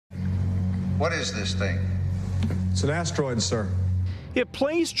What is this thing? It's an asteroid, sir. It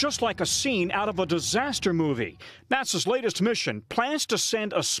plays just like a scene out of a disaster movie. NASA's latest mission plans to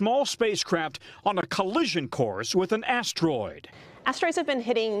send a small spacecraft on a collision course with an asteroid. Asteroids have been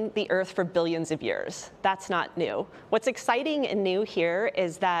hitting the Earth for billions of years. That's not new. What's exciting and new here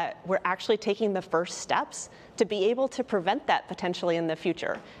is that we're actually taking the first steps to be able to prevent that potentially in the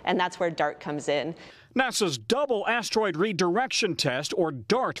future, and that's where DART comes in. NASA's Double Asteroid Redirection Test, or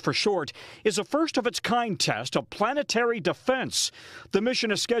DART for short, is a first-of-its-kind test of planetary defense. The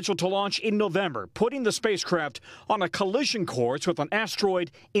mission is scheduled to launch in November, putting the spacecraft on a collision course with an asteroid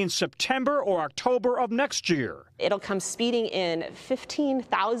in September or October of next year. It'll come speeding in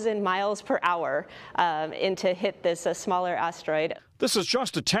 15,000 miles per hour in to hit this smaller asteroid. This is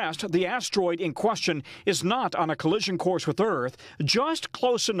just a test. The asteroid in question is not on a collision course with Earth, just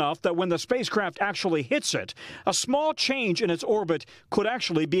close enough that when the spacecraft actually hits it, a small change in its orbit could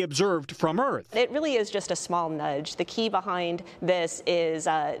actually be observed from Earth. It really is just a small nudge. The key behind this is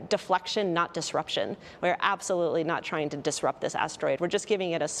deflection, not disruption. We're absolutely not trying to disrupt this asteroid. We're just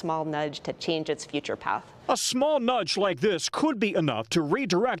giving it a small nudge to change its future path. A small nudge like this could be enough to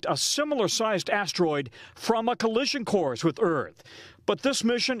redirect a similar-sized asteroid from a collision course with Earth. But this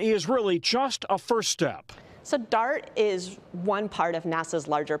mission is really just a first step. So DART is one part of NASA's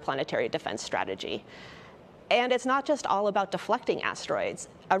larger planetary defense strategy. And it's not just all about deflecting asteroids.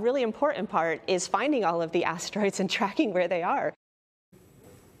 A really important part is finding all of the asteroids and tracking where they are.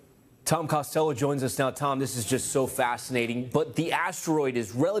 Tom Costello joins us now. Tom, this is just so fascinating, but the asteroid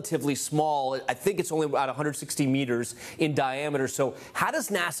is relatively small. I think it's only about 160 meters in diameter. So how does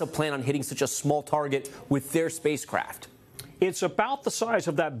NASA plan on hitting such a small target with their spacecraft? It's about the size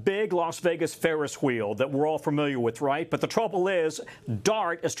of that big Las Vegas Ferris wheel that we're all familiar with, right? But the trouble is,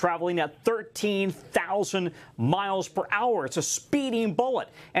 DART is traveling at 13,000 miles per hour. It's a speeding bullet,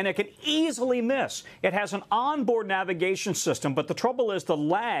 and it can easily miss. It has an onboard navigation system, but the trouble is the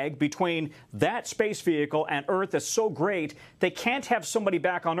lag between that space vehicle and Earth is so great, they can't have somebody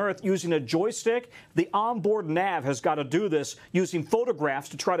back on Earth using a joystick. The onboard nav has got to do this using photographs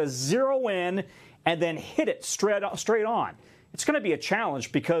to try to zero in and then hit it straight on. It's going to be a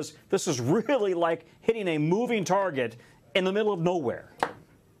challenge because this is really like hitting a moving target in the middle of nowhere.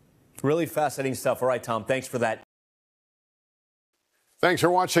 Really fascinating stuff. All right, Tom, thanks for that. Thanks for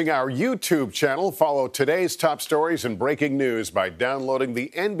watching our YouTube channel. Follow today's top stories and breaking news by downloading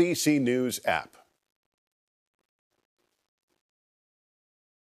the NBC News app.